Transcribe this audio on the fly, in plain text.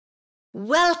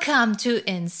Welcome to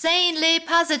Insanely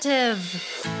Positive!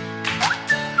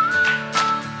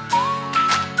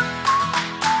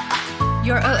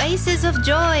 Your oasis of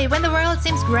joy when the world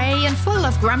seems grey and full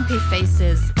of grumpy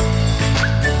faces.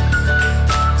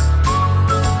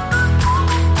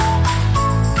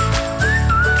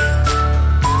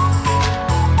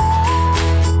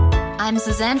 I'm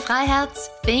Suzanne Freiherz.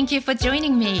 Thank you for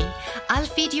joining me. I'll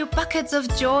feed you buckets of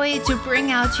joy to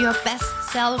bring out your best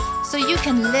self so you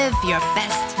can live your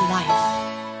best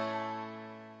life.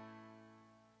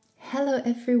 Hello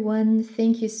everyone,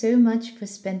 thank you so much for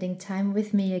spending time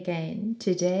with me again.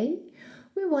 Today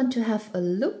we want to have a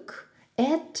look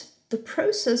at the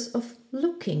process of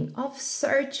looking, of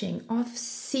searching, of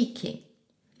seeking.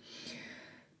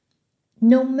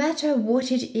 No matter what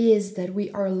it is that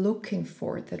we are looking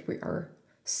for, that we are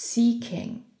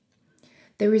seeking,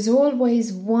 there is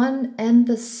always one and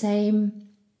the same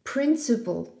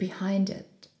principle behind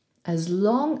it. As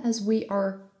long as we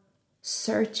are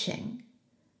searching,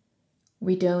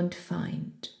 we don't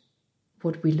find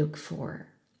what we look for.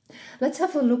 Let's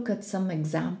have a look at some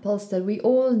examples that we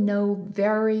all know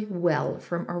very well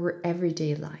from our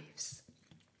everyday lives.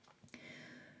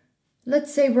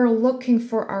 Let's say we're looking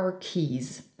for our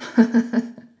keys.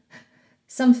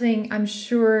 Something I'm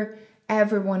sure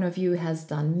every one of you has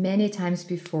done many times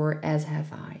before, as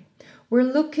have I. We're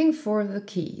looking for the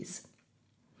keys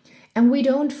and we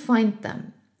don't find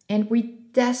them, and we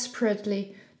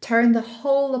desperately turn the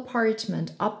whole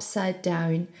apartment upside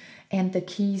down and the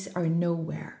keys are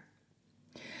nowhere.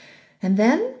 And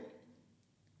then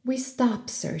we stop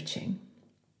searching,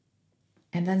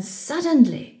 and then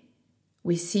suddenly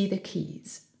we see the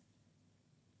keys.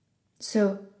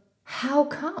 So how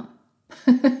come?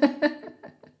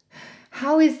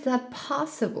 How is that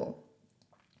possible?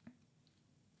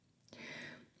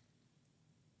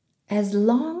 As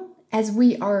long as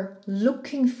we are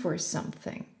looking for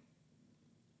something,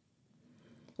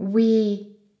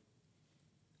 we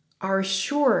are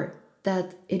sure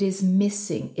that it is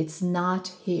missing, it's not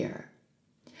here.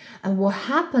 And what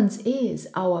happens is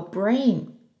our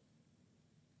brain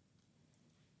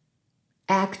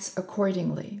acts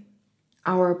accordingly.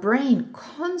 Our brain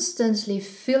constantly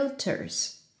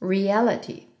filters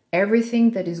reality,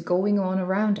 everything that is going on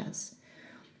around us.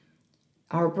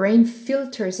 Our brain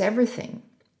filters everything,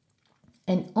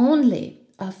 and only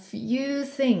a few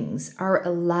things are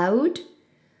allowed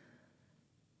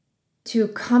to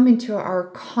come into our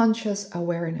conscious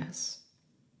awareness.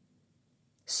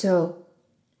 So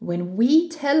when we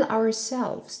tell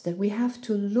ourselves that we have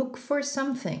to look for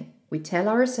something, we tell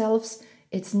ourselves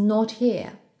it's not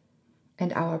here,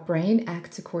 and our brain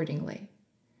acts accordingly.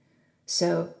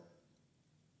 So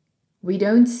we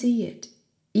don't see it,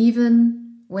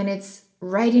 even when it's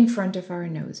right in front of our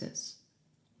noses.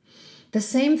 The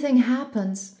same thing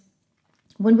happens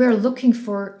when we're looking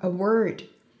for a word.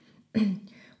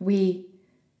 We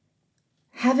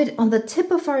have it on the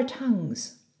tip of our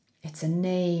tongues. It's a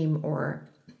name or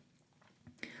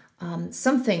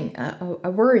something,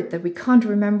 a word that we can't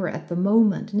remember at the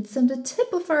moment, and it's on the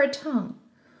tip of our tongue.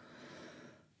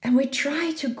 And we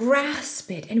try to grasp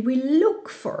it, and we look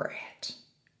for it,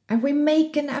 and we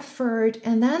make an effort,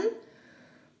 and then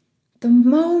the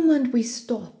moment we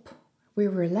stop, we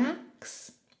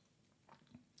relax,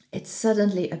 it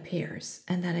suddenly appears,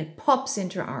 and then it pops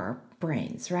into our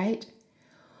brains, right?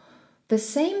 The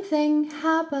same thing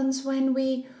happens when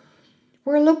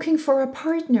we're looking for a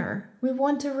partner. We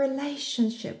want a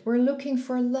relationship. We're looking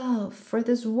for love, for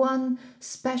this one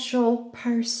special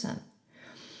person.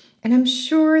 And I'm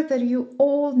sure that you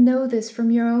all know this from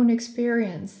your own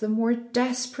experience. The more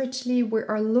desperately we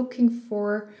are looking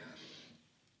for,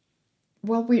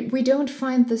 well, we don't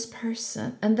find this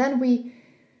person. And then we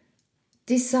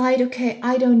decide, okay,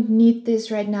 I don't need this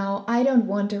right now. I don't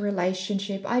want a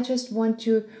relationship. I just want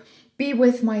to be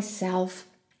with myself.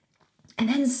 And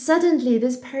then suddenly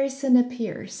this person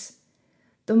appears.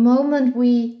 The moment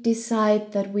we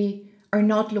decide that we are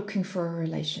not looking for a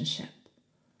relationship.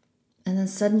 And then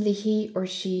suddenly he or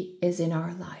she is in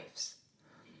our lives.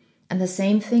 And the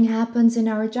same thing happens in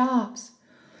our jobs.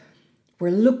 We're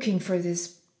looking for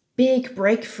this big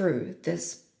breakthrough,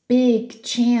 this big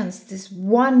chance, this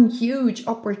one huge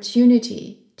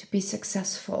opportunity to be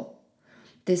successful,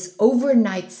 this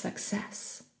overnight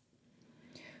success.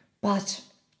 But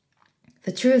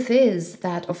the truth is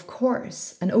that, of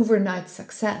course, an overnight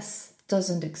success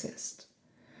doesn't exist.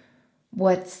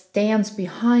 What stands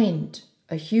behind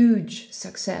a huge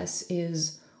success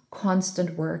is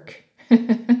constant work,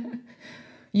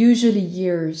 usually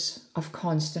years of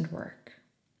constant work.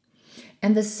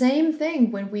 And the same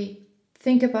thing when we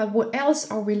think about what else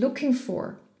are we looking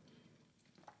for.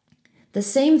 The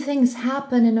same things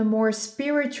happen in a more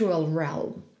spiritual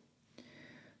realm.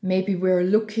 Maybe we're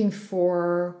looking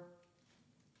for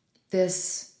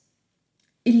this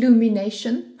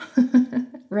illumination,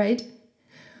 right?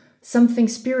 Something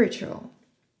spiritual.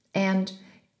 And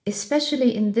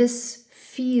especially in this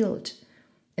field,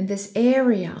 in this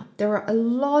area, there are a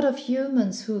lot of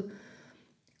humans who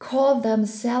call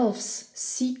themselves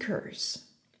seekers,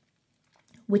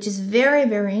 which is very,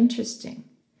 very interesting.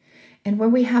 And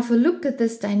when we have a look at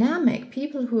this dynamic,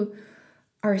 people who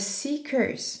are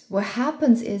seekers, what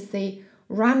happens is they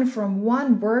run from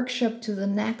one workshop to the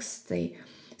next. They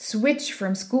switch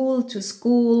from school to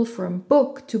school, from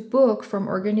book to book, from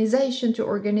organization to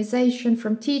organization,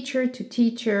 from teacher to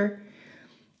teacher.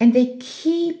 And they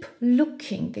keep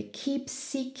looking, they keep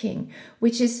seeking,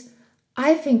 which is,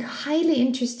 I think, highly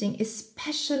interesting,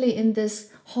 especially in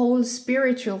this whole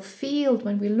spiritual field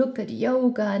when we look at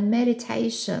yoga and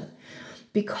meditation.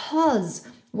 Because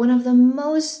one of the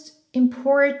most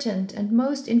important and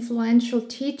most influential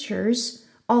teachers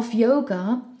of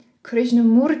yoga,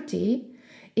 Krishnamurti,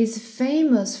 is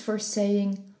famous for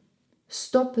saying,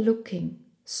 stop looking,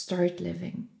 start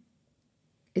living.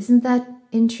 Isn't that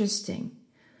interesting?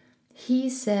 He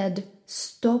said,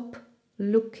 stop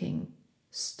looking,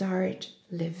 start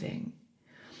living.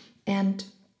 And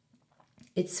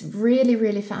it's really,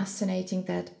 really fascinating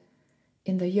that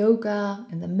in the yoga,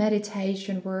 in the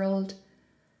meditation world,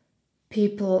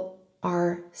 people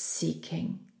are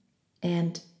seeking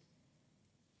and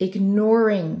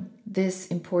ignoring this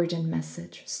important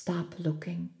message. Stop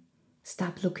looking,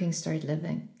 start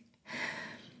living.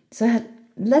 So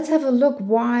let's have a look.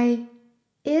 Why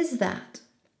is that?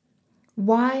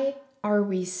 Why are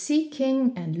we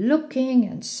seeking and looking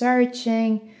and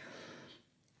searching,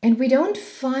 and we don't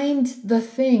find the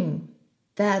thing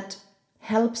that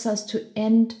helps us to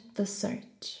end the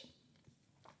search?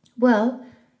 Well,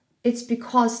 it's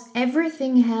because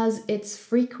everything has its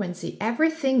frequency.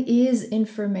 Everything is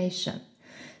information.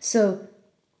 So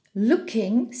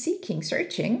looking, seeking,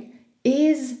 searching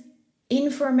is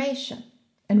information.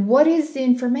 And what is the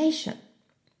information?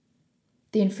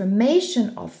 The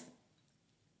information of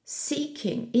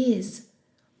seeking is,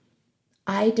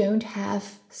 I don't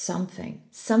have something.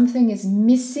 Something is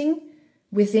missing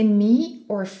within me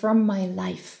or from my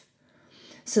life.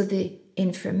 So the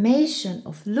information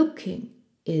of looking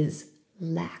is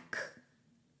lack.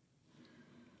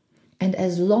 And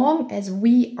as long as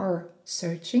we are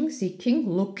searching, seeking,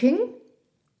 looking,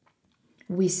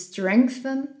 we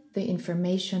strengthen the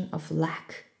information of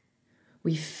lack.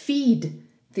 We feed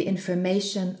the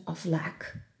information of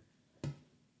lack.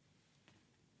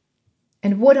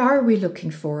 And what are we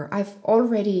looking for? I've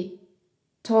already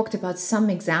talked about some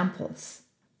examples.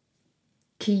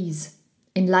 Keys,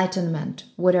 enlightenment,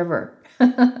 whatever.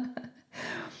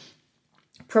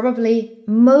 Probably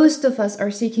most of us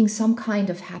are seeking some kind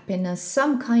of happiness,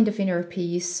 some kind of inner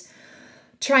peace,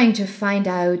 trying to find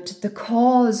out the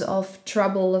cause of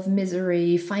trouble, of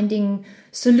misery, finding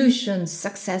solutions,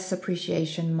 success,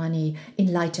 appreciation, money,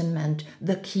 enlightenment,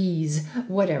 the keys,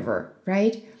 whatever,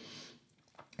 right?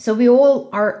 So we all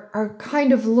are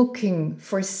kind of looking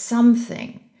for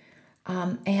something.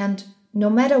 And no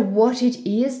matter what it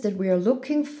is that we are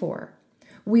looking for,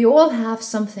 we all have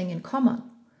something in common.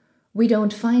 We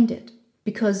don't find it.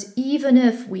 Because even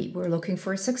if we were looking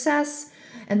for success,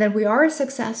 and then we are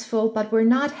successful, but we're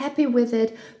not happy with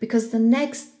it because the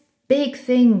next big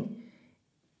thing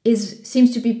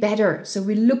seems to be better. So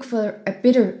we look for a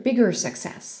bigger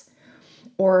success,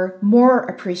 or more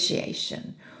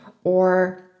appreciation,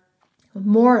 or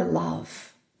more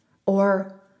love,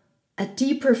 or a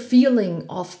deeper feeling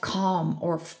of calm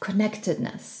or of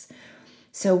connectedness.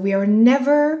 So we are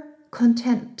never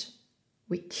content.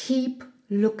 We keep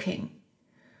looking.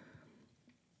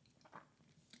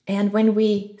 And when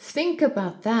we think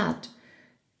about that,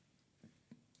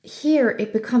 here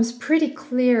it becomes pretty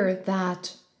clear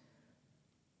that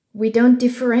we don't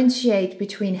differentiate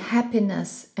between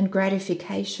happiness and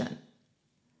gratification.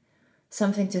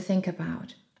 Something to think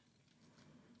about.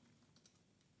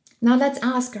 Now let's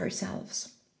ask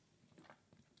ourselves,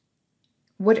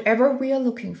 whatever we are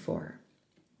looking for,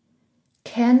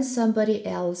 can somebody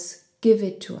else give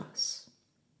it to us?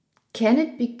 Can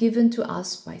it be given to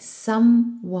us by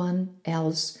someone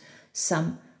else?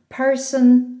 Some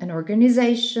person, an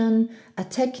organization, a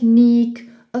technique,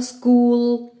 a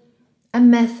school, a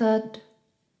method?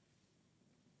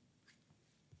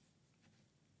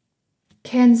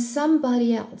 Can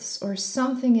somebody else or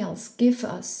something else give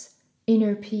us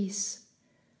inner peace,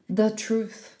 the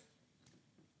truth,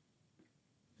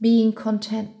 being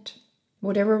content,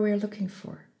 whatever we're looking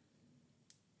for?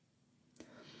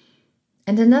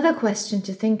 And another question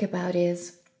to think about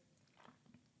is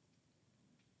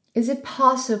it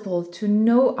possible to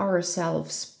know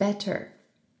ourselves better,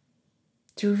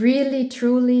 to really,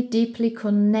 truly, deeply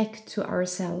connect to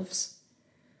ourselves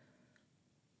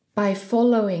by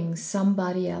following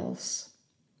somebody else,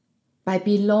 by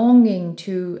belonging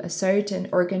to a certain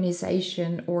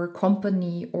organization or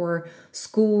company or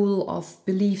school of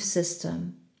belief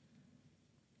system?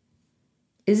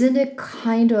 Isn't it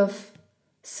kind of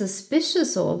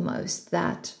suspicious almost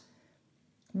that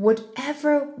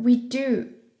whatever we do,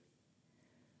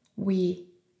 we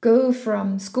go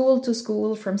from school to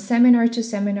school, from seminar to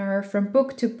seminar, from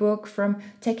book to book, from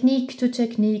technique to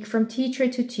technique, from teacher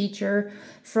to teacher,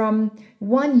 from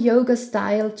one yoga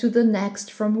style to the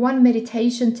next, from one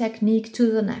meditation technique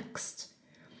to the next.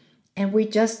 And we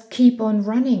just keep on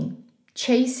running,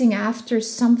 chasing after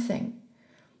something.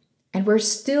 And we're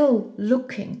still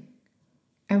looking,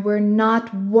 and we're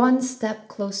not one step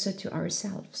closer to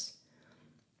ourselves.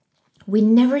 We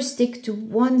never stick to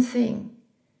one thing.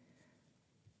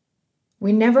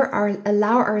 We never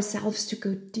allow ourselves to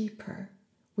go deeper.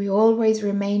 We always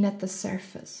remain at the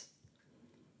surface.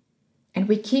 And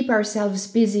we keep ourselves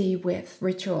busy with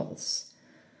rituals,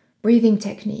 breathing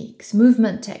techniques,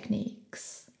 movement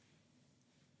techniques.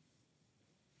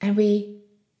 And we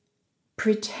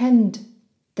pretend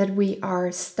that we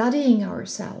are studying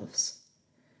ourselves.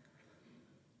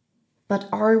 But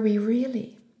are we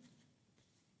really?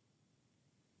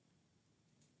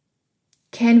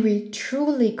 Can we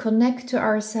truly connect to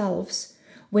ourselves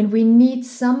when we need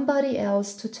somebody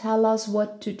else to tell us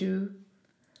what to do,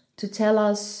 to tell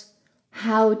us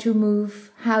how to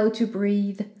move, how to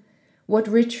breathe, what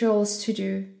rituals to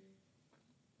do?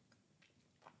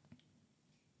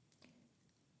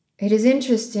 It is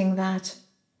interesting that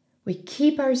we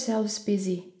keep ourselves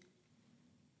busy,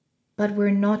 but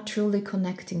we're not truly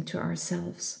connecting to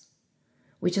ourselves.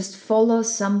 We just follow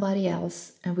somebody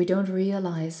else and we don't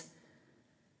realize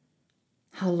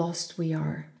how lost we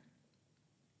are.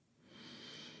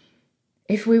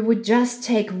 If we would just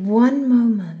take one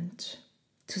moment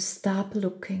to stop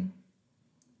looking,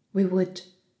 we would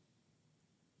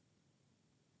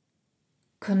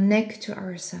connect to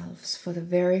ourselves for the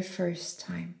very first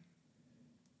time.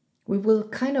 We will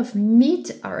kind of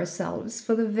meet ourselves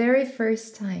for the very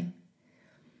first time.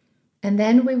 And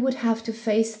then we would have to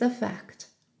face the fact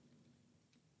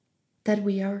that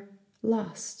we are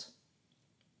lost.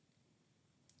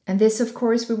 And this, of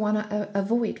course, we want to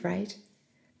avoid, right?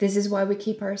 This is why we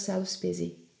keep ourselves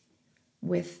busy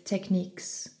with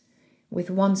techniques, with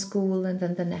one school and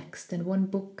then the next, and one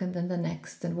book and then the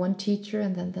next, and one teacher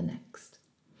and then the next.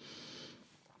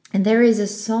 And there is a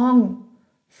song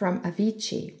from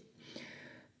Avicii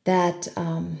that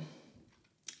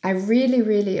I really,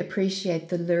 really appreciate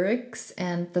the lyrics,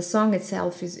 and the song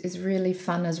itself is really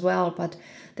fun as well. But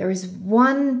there is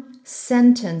one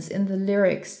sentence in the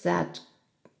lyrics that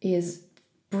is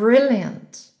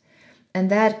brilliant,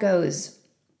 and that goes,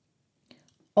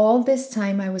 "All this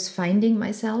time I was finding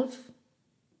myself,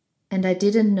 and I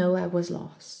didn't know I was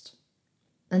lost."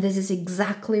 And this is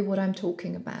exactly what I'm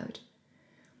talking about.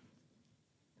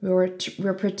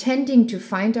 We're pretending to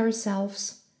find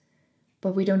ourselves,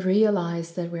 but we don't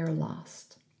realize that we're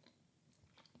lost.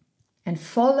 And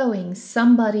following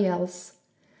somebody else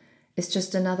is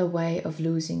just another way of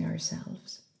losing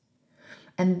ourselves.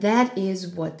 And that is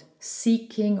what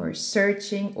seeking or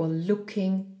searching or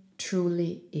looking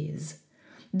truly is.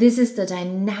 This is the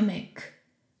dynamic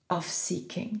of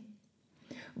seeking.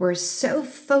 We're so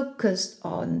focused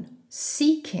on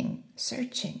seeking,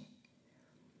 searching,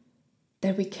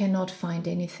 that we cannot find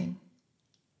anything.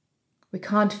 We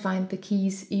can't find the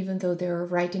keys even though they're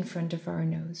right in front of our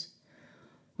nose.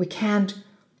 We can't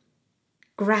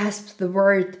grasp the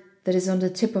word that is on the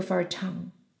tip of our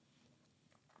tongue.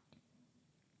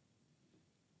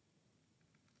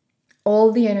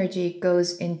 All the energy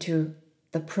goes into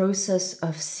the process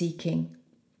of seeking,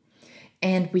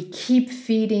 and we keep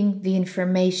feeding the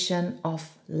information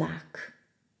of lack,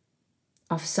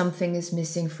 of something is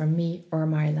missing from me or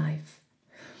my life.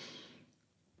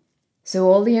 So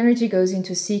all the energy goes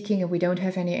into seeking, and we don't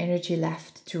have any energy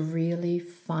left to really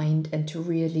find and to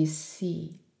really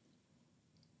see.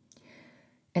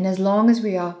 And as long as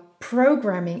we are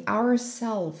programming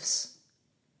ourselves,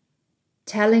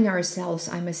 telling ourselves,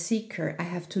 I'm a seeker, I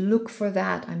have to look for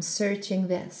that, I'm searching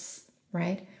this,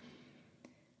 right?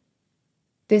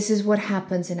 This is what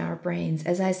happens in our brains.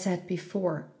 As I said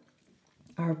before,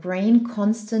 our brain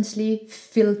constantly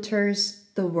filters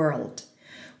the world.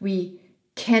 We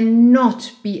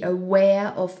cannot be aware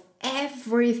of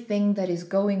everything that is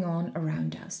going on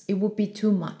around us. It would be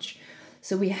too much.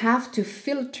 So we have to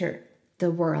filter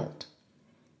the world.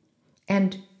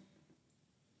 And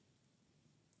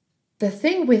the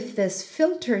thing with these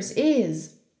filters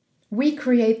is we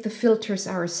create the filters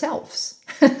ourselves.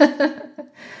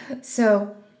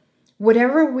 So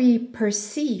whatever we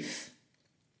perceive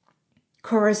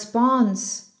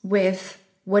corresponds with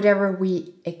whatever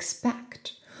we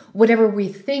expect, whatever we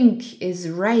think is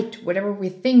right, whatever we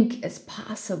think is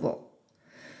possible.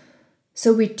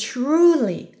 So we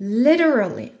truly,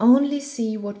 literally only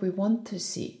see what we want to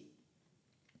see.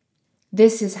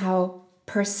 This is how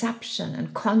perception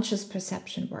and conscious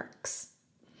perception works.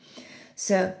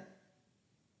 So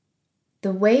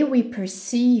the way we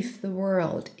perceive the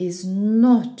world is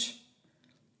not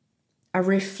a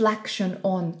reflection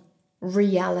on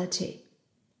reality,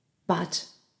 but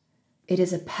it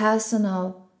is a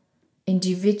personal,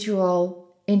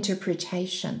 individual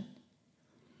interpretation.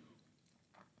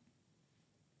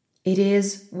 It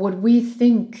is what we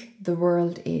think the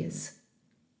world is,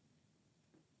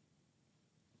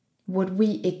 what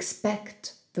we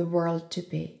expect the world to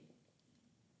be.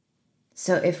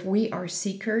 So if we are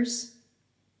seekers,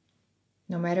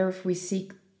 no matter if we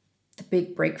seek the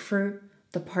big breakthrough,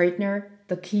 the partner,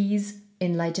 the keys,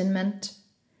 enlightenment,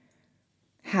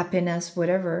 happiness,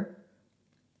 whatever,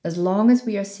 as long as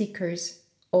we are seekers,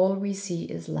 all we see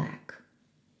is lack.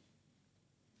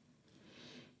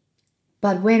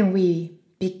 But when we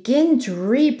begin to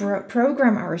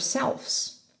reprogram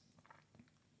ourselves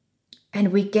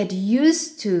and we get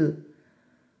used to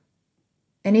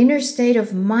an inner state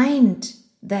of mind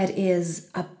that is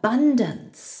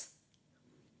abundance,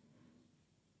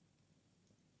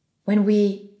 when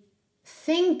we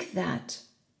think that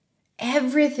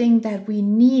everything that we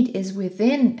need is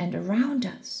within and around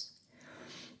us,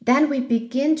 then we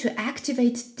begin to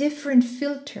activate different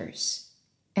filters,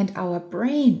 and our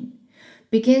brain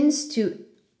begins to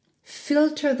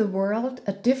filter the world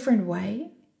a different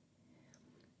way.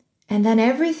 And then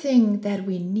everything that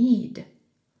we need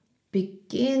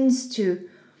begins to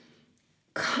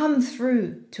come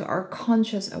through to our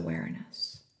conscious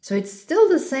awareness. So it's still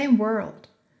the same world,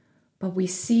 but we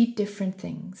see different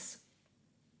things.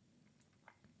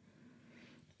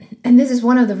 And this is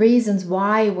one of the reasons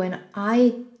why when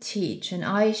I teach and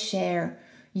I share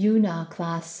Yuna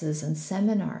classes and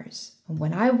seminars, and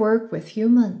when I work with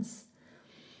humans,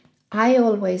 I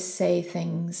always say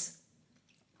things.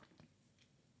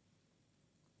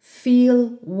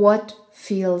 Feel what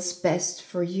feels best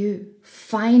for you.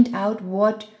 Find out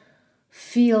what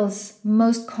feels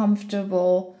most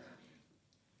comfortable.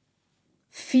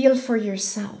 Feel for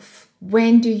yourself.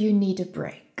 When do you need a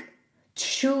break?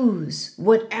 Choose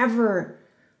whatever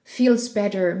feels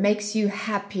better, makes you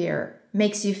happier,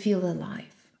 makes you feel alive.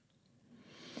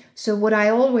 So what I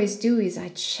always do is I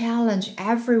challenge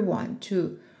everyone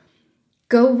to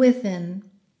go within,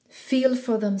 feel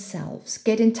for themselves,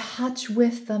 get in touch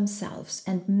with themselves,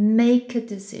 and make a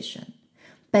decision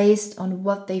based on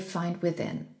what they find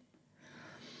within.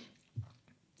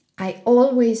 I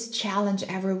always challenge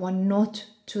everyone not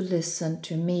to listen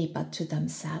to me, but to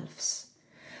themselves.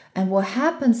 And what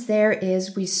happens there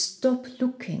is we stop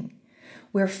looking.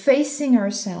 We're facing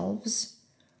ourselves,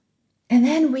 and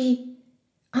then we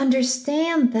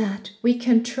understand that we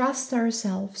can trust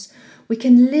ourselves, we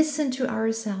can listen to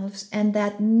ourselves, and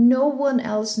that no one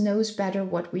else knows better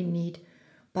what we need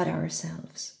but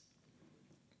ourselves.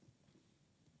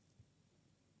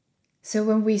 So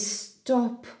when we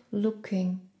stop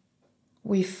looking,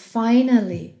 we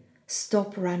finally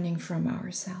stop running from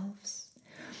ourselves.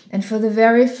 And for the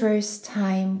very first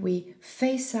time, we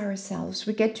face ourselves,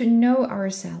 we get to know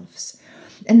ourselves.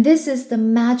 And this is the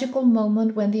magical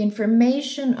moment when the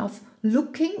information of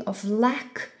looking, of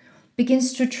lack,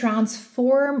 begins to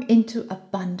transform into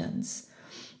abundance,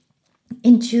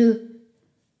 into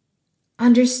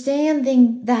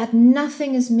understanding that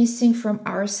nothing is missing from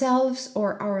ourselves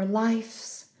or our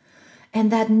lives,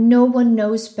 and that no one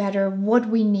knows better what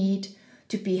we need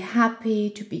to be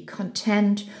happy, to be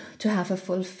content, to have a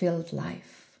fulfilled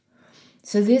life.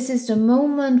 So this is the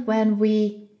moment when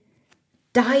we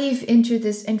dive into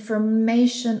this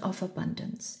information of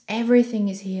abundance. Everything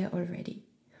is here already.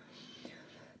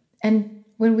 And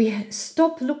when we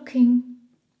stop looking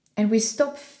and we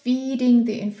stop feeding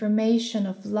the information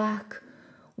of lack,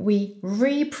 we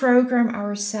reprogram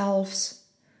ourselves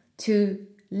to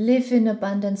live in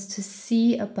abundance, to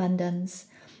see abundance,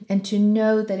 and to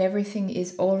know that everything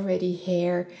is already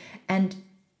here. And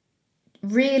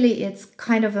really, it's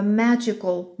kind of a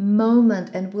magical moment,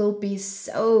 and we'll be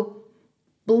so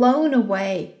blown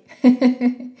away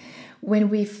when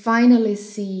we finally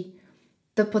see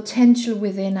the potential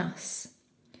within us.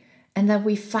 and that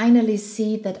we finally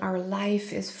see that our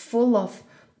life is full of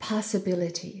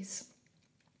possibilities.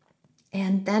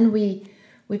 And then we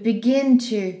begin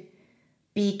to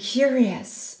be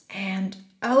curious and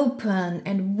open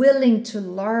and willing to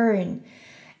learn.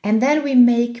 And then we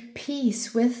make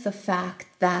peace with the fact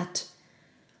that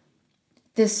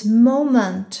this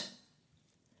moment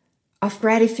of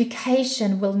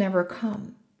gratification will never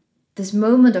come. This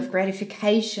moment of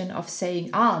gratification of saying,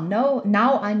 no,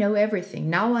 now I know everything,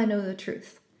 now I know the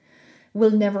truth,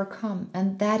 will never come.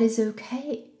 And that is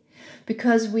okay,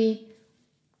 because we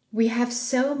have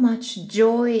so much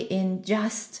joy in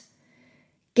just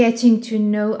getting to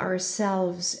know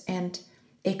ourselves and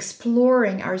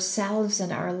exploring ourselves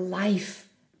and our life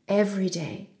every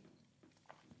day.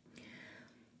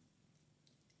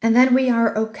 And then we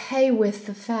are okay with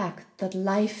the fact that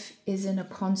life is in a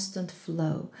constant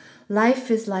flow. Life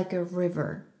is like a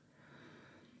river.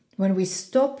 When we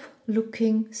stop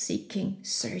looking, seeking,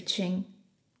 searching,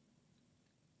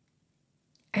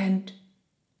 and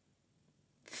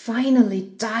finally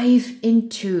dive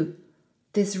into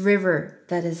this river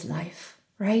that is life,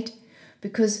 right?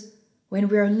 Because when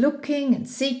we are looking and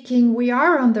seeking, we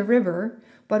are on the river,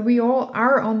 but we all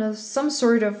are on some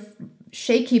sort of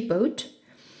shaky boat.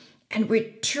 And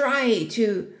we try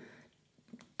to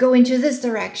go into this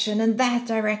direction and that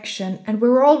direction. And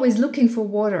we're always looking for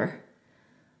water,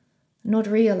 not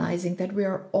realizing that we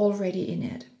are already in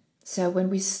it. So when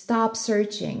we stop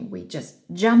searching, we just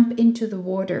jump into the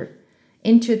water,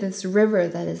 into this river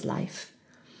that is life.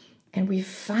 And we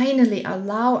finally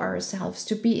allow ourselves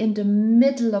to be in the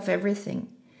middle of everything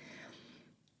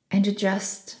and to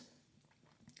just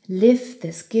live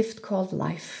this gift called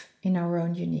life in our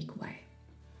own unique way.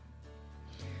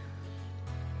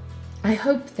 I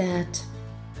hope that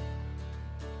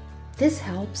this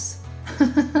helps.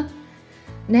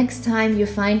 Next time you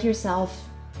find yourself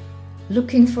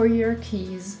looking for your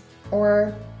keys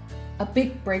or a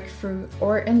big breakthrough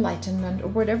or enlightenment or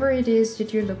whatever it is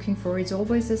that you're looking for, it's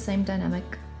always the same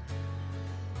dynamic.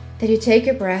 That you take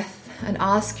a breath and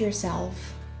ask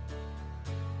yourself,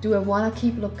 do I want to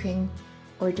keep looking,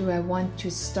 or do I want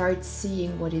to start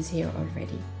seeing what is here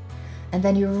already? And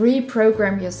then you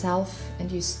reprogram yourself and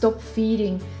you stop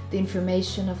feeding the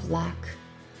information of lack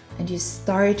and you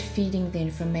start feeding the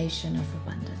information of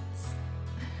abundance.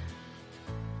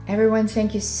 Everyone,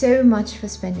 thank you so much for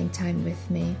spending time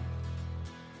with me.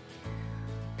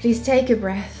 Please take a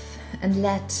breath and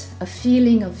let a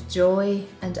feeling of joy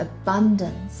and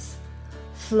abundance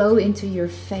flow into your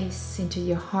face, into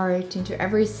your heart, into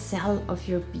every cell of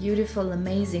your beautiful,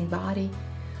 amazing body,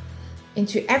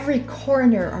 into every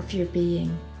corner of your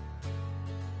being.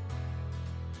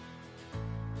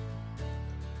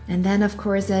 And then, of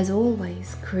course, as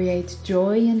always, create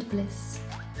joy and bliss.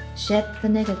 Shed the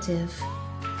negative.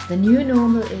 The new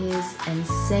normal is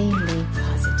insanely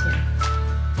positive.